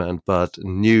management, but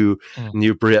new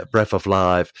breath of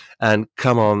life. And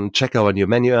come on, check our new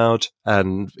menu out.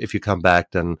 And if you come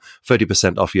back, then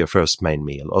 30% off your first main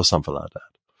meal," or something like that.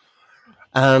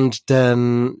 And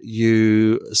then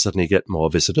you suddenly get more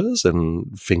visitors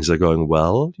and things are going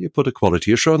well. You put a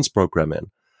quality assurance program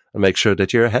in and make sure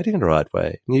that you're heading the right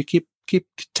way. And you keep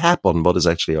tab on what is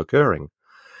actually occurring.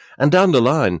 And down the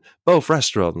line, both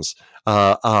restaurants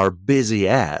are busy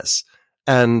as,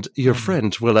 and your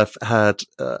friend will have had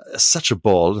such a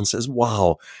ball and says,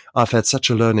 "Wow, I've had such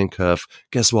a learning curve.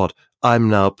 Guess what? I'm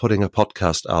now putting a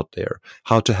podcast out there,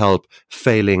 how to help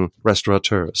failing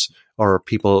restaurateurs or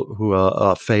people who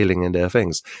are failing in their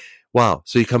things." Wow.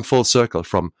 So you come full circle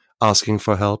from asking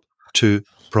for help to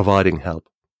providing help.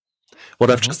 What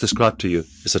I've just described to you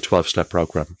is a 12-step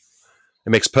program.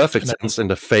 It makes perfect sense in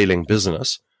the failing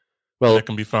business. Well, that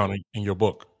can be found in your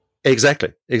book.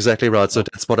 Exactly right. So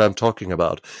that's what I'm talking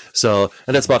about. So,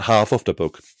 and that's about half of the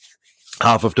book.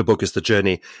 Half of the book is the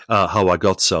journey, how I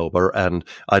got sober, and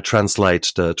I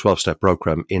translate the 12-step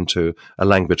program into a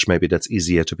language maybe that's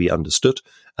easier to be understood,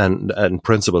 and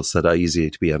principles that are easier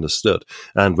to be understood,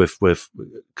 and with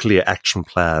clear action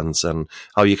plans and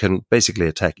how you can basically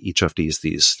attack each of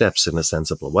these steps in a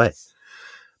sensible way.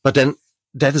 But then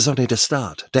that is only the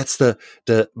start. That's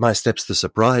the My Steps to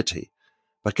Sobriety.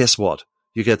 But guess what?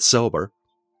 You get sober,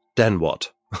 then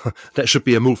what? There should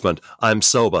be a movement. I'm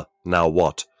sober, now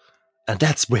what? And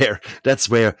that's where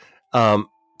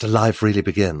the life really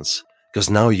begins. Because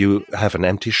now you have an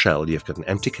empty shell, you've got an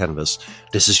empty canvas.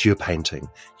 This is your painting.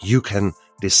 You can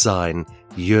design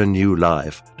your new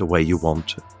life the way you want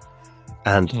to.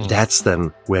 And that's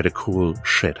then where the cool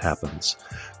shit happens.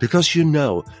 Because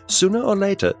sooner or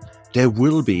later, there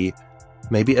will be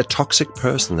maybe a toxic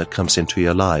person that comes into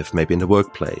your life, maybe in the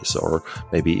workplace, or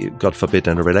maybe, God forbid,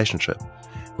 in a relationship.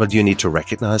 Well, you need to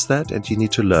recognize that, and you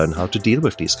need to learn how to deal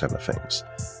with these kind of things.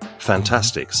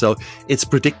 Fantastic. So it's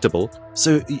predictable.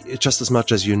 So just as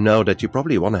much as you know that you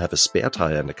probably want to have a spare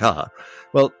tire in the car,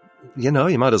 well, you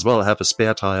might as well have a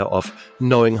spare tire of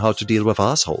knowing how to deal with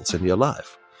assholes in your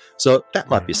life. So that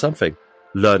might be something.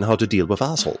 Learn how to deal with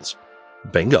assholes.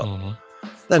 Bingo.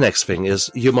 The next thing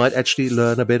is you might actually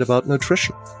learn a bit about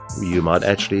nutrition. You might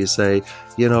actually say,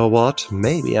 you know what,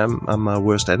 maybe I'm my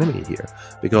worst enemy here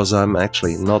because I'm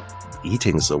actually not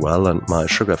eating so well and my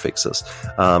sugar fixes,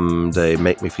 they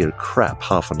make me feel crap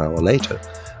half an hour later.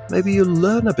 Maybe you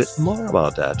learn a bit more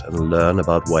about that and learn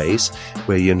about ways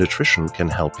where your nutrition can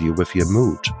help you with your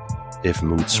mood. If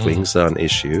mood swings are an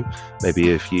issue,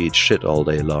 maybe if you eat shit all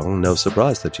day long, no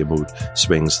surprise that your mood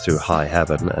swings to high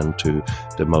heaven and to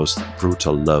the most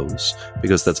brutal lows,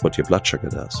 because that's what your blood sugar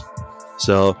does.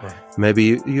 So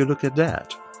maybe you look at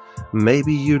that.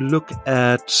 Maybe you look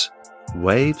at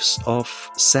waves of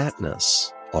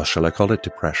sadness, or shall I call it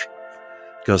depression?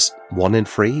 Because 1 in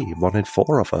 3, 1 in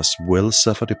 4 of us will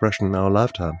suffer depression in our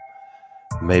lifetime.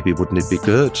 Maybe wouldn't it be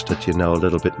good that you know a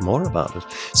little bit more about it?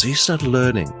 So you start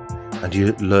learning. And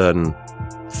you learn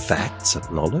facts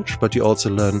and knowledge, but you also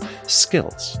learn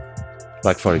skills.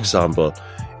 Like, for example,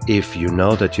 if you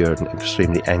know that you're an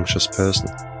extremely anxious person,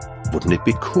 wouldn't it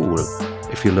be cool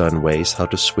if you learn ways how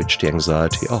to switch the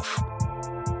anxiety off?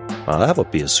 Well, that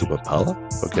would be a superpower,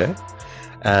 okay?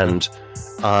 And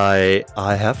I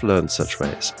have learned such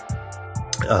ways.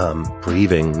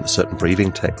 Certain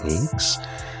breathing techniques,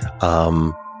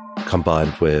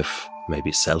 combined with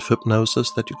maybe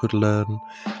self-hypnosis that you could learn,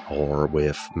 or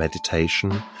with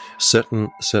meditation,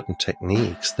 certain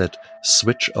techniques that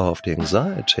switch off the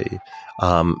anxiety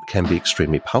can be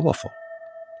extremely powerful.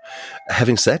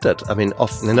 Having said that, I mean,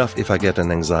 often enough, if I get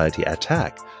an anxiety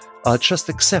attack, I just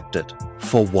accept it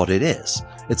for what it is.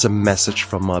 It's a message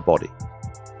from my body.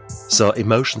 So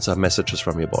emotions are messages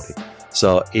from your body.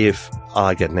 So if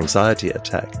I get an anxiety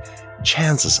attack,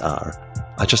 chances are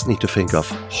I just need to think of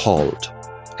HALT,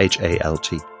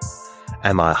 H-A-L-T.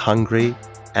 Am I hungry,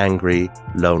 angry,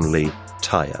 lonely,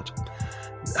 tired?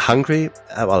 Hungry?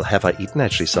 Well, have I eaten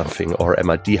actually something, or am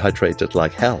I dehydrated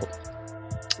like hell?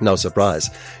 No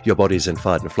surprise, your body's in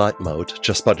fight and flight mode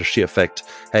just by the sheer fact,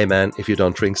 hey man, if you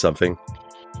don't drink something,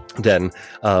 then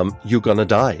you're gonna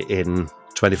die in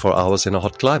 24 hours in a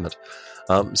hot climate.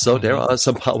 So there are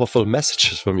some powerful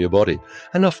messages from your body.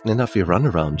 And often enough, you run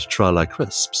around dry like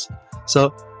crisps.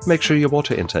 So make sure your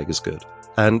water intake is good.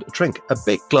 And drink a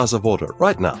big glass of water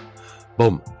right now.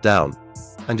 Boom, down.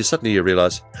 And you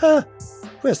realize,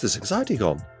 where's this anxiety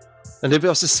gone? And it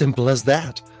was as simple as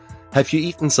that. Have you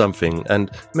eaten something? And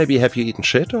maybe have you eaten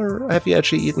shit, or have you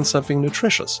actually eaten something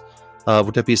nutritious?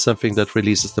 Would there be something that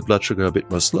releases the blood sugar a bit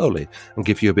more slowly and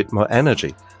give you a bit more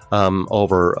energy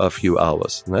over a few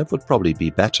hours? And that would probably be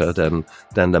better than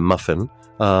the muffin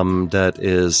that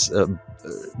is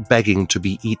begging to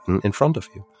be eaten in front of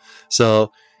you.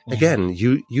 So again,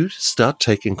 you start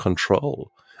taking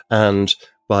control, and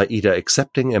by either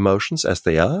accepting emotions as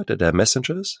they are, that they're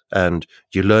messengers, and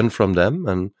you learn from them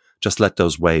and just let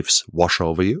those waves wash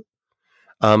over you,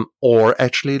 or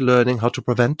actually learning how to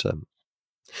prevent them.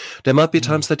 There might be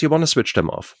times that you want to switch them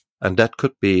off, and that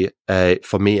could be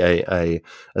for me a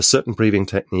certain breathing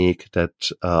technique that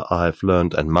I've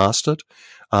learned and mastered.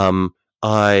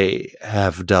 I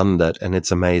have done that, and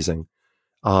it's amazing.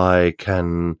 I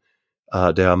can.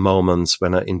 There are moments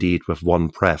when indeed with one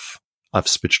breath I've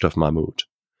switched off my mood,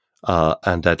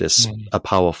 and that is a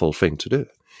powerful thing to do.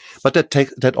 But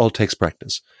that all takes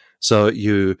practice. So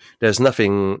there's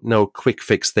no quick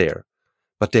fix there.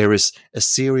 But there is a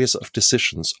series of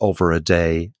decisions over a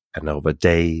day and over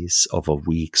days, over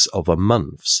weeks, over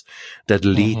months that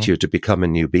lead you to become a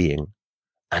new being.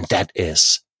 And that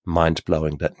is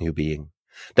mind-blowing, that new being.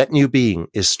 That new being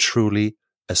is truly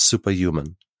a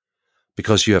superhuman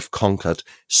because you have conquered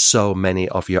so many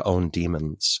of your own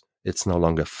demons. It's no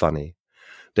longer funny.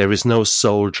 There is no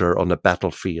soldier on the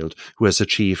battlefield who has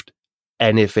achieved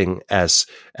anything as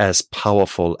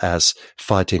powerful as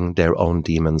fighting their own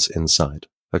demons inside.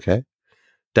 Okay?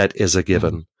 That is a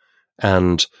given.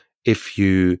 And if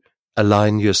you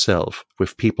align yourself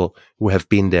with people who have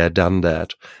been there, done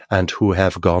that, and who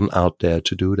have gone out there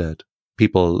to do that,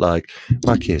 people like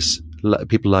Marquis,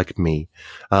 people like me,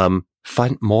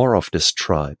 find more of this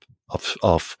tribe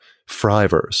of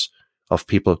thrivers, of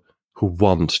people who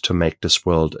want to make this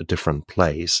world a different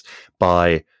place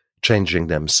by changing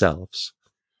themselves,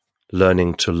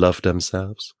 learning to love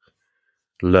themselves,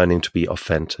 learning to be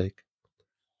authentic,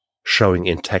 showing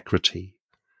integrity,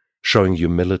 showing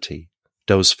humility,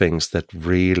 those things that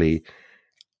really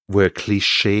were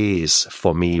cliches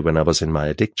for me when I was in my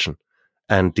addiction.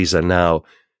 And these are now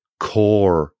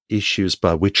core issues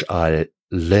by which I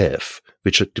live,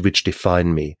 which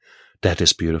define me. That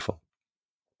is beautiful.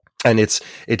 And it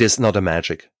is not a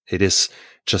magic. It is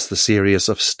just a series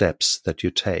of steps that you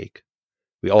take.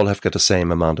 We all have got the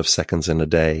same amount of seconds in a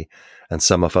day, and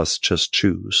some of us just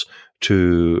choose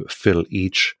to fill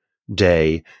each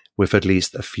day with at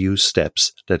least a few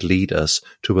steps that lead us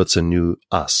towards a new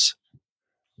us.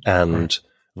 And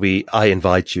I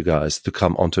invite you guys to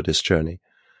come onto this journey.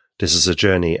 This is a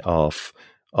journey of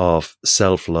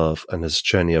self-love, and it's a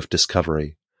journey of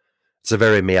discovery. It's a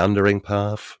very meandering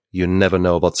path. You never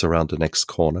know what's around the next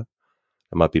corner.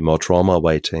 There might be more trauma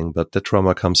waiting, but the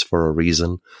trauma comes for a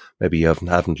reason. Maybe you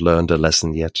haven't learned a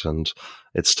lesson yet, and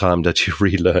it's time that you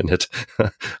relearn it.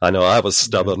 I know I was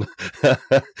stubborn.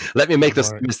 Let me make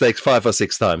this mistake 5 or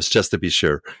 6 times just to be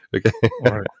sure. Okay.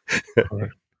 All right.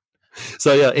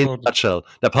 So yeah, in a nutshell,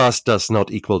 the past does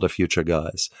not equal the future,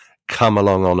 guys. Come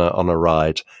along on a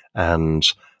ride, and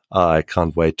I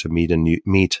can't wait to meet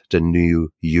the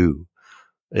new you.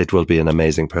 It will be an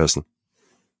amazing person.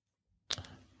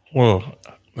 Well,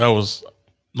 that was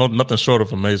nothing short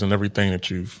of amazing, everything that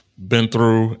you've been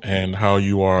through and how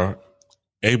you are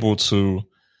able to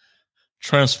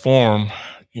transform,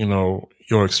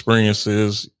 your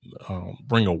experiences,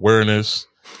 bring awareness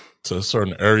to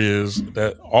certain areas.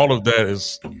 That all of that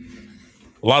is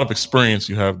a lot of experience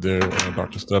you have there,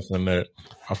 Dr. Stephan, that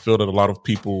I feel that a lot of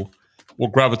people will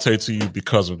gravitate to you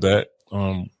because of that.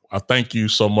 I thank you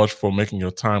so much for making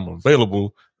your time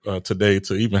available today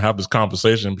to even have this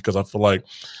conversation, because I feel like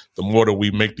the more that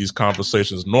we make these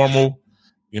conversations normal,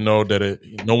 that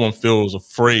no one feels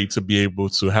afraid to be able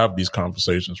to have these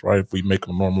conversations, right? If we make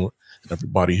them normal and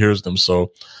everybody hears them.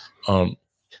 So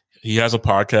he has a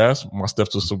podcast, My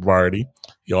Steps to Sobriety.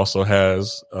 He also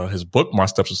has his book, My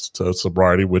Steps to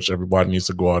Sobriety, which everybody needs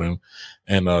to go out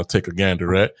and take a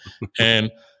gander at. And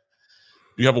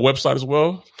do you have a website as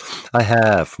well? I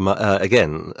have.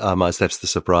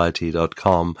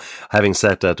 MyStepsToSobriety.com. Having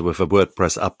said that, with a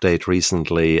WordPress update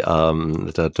recently,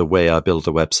 the way I build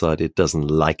a website, it doesn't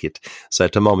like it. So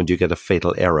at the moment, you get a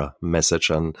fatal error message,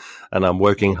 and I'm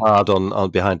working hard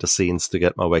on behind the scenes to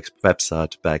get my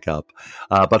website back up.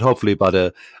 But hopefully, by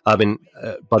the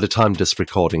time this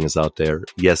recording is out there,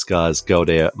 yes, guys, go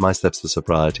there,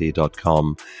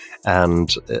 MyStepsToSobriety.com.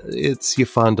 And you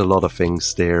find a lot of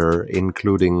things there,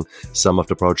 including some of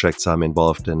the projects I'm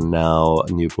involved in now,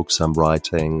 new books I'm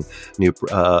writing, new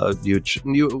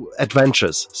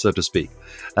adventures, so to speak.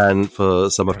 And for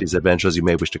some of these adventures, you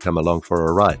may wish to come along for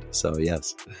a ride. So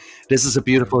yes, this is a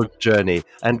beautiful journey.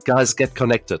 And guys, get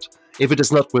connected. If it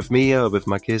is not with me or with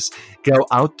Marquis, go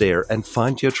out there and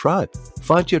find your tribe.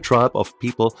 Find your tribe of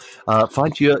people.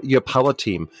 Find your power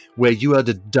team where you are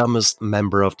the dumbest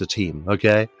member of the team,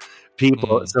 okay?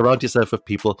 People, surround yourself with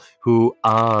people who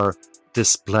are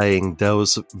displaying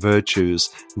those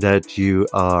virtues that you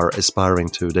are aspiring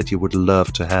to, that you would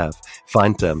love to have.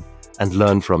 Find them and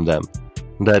learn from them.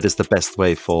 That is the best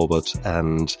way forward,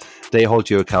 and they hold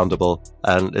you accountable,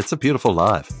 and it's a beautiful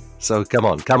life. So come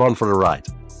on for the ride.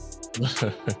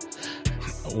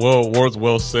 Well, words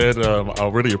well said. I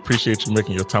really appreciate you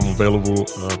making your time available,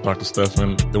 Dr.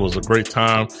 Stephan. It was a great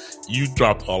time. You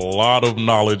dropped a lot of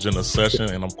knowledge in a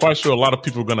session, and I'm quite sure a lot of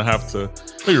people are going to have to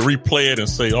maybe replay it and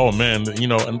say, oh man,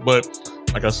 but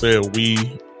like I said,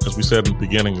 as we said in the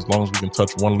beginning, as long as we can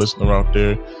touch one listener out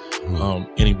there,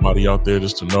 anybody out there,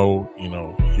 just to know,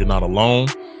 you're not alone,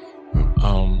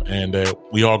 and that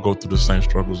we all go through the same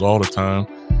struggles all the time.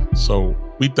 So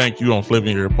we thank you on Flavor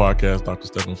Your Ear Podcast, Dr.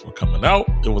 Stephan, for coming out.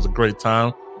 It was a great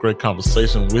time, great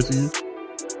conversation with you.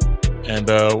 And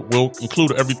we'll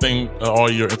include everything,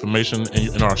 all your information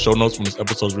in our show notes when this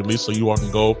episode is released, so you all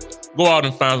can go out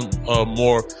and find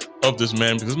more of this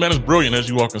man, because this man is brilliant, as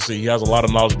you all can see. He has a lot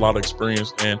of knowledge, a lot of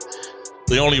experience, and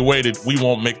the only way that we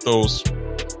won't make those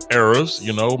errors,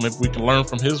 maybe we can learn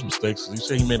from his mistakes. You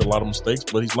say he made a lot of mistakes,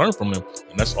 but he's learned from them,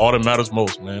 and that's all that matters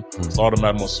most, man. That's all that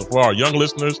matters most. So for our young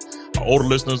listeners, our older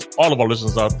listeners, all of our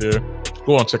listeners out there,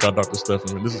 go and check out Dr.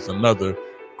 Stephan. This is another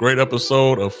great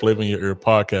episode of Flavor Your Ear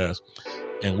Podcast,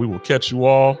 and we will catch you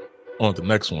all on the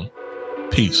next one.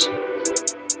 Peace.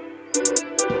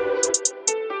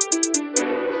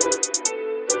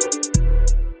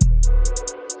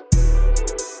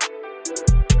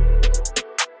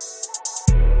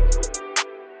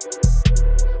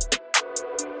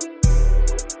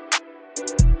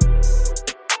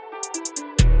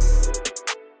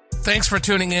 Thanks for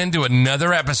tuning in to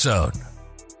another episode.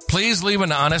 Please leave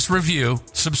an honest review,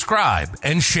 subscribe,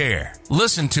 and share.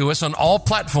 Listen to us on all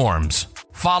platforms.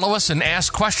 Follow us and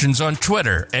ask questions on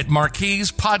Twitter at Marquis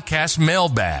Podcast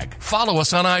Mailbag. Follow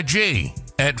us on IG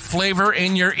at Flavor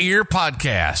in Your Ear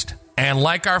Podcast. And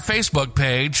like our Facebook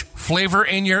page, Flavor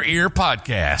in Your Ear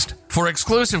Podcast. For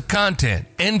exclusive content,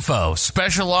 info,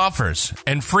 special offers,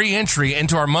 and free entry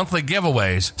into our monthly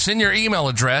giveaways, send your email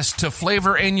address to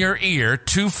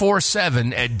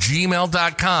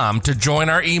flavorinyour247@gmail.com to join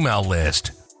our email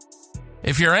list.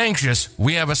 If you're anxious,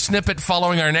 we have a snippet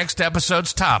following our next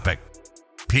episode's topic.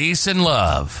 Peace and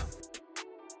love.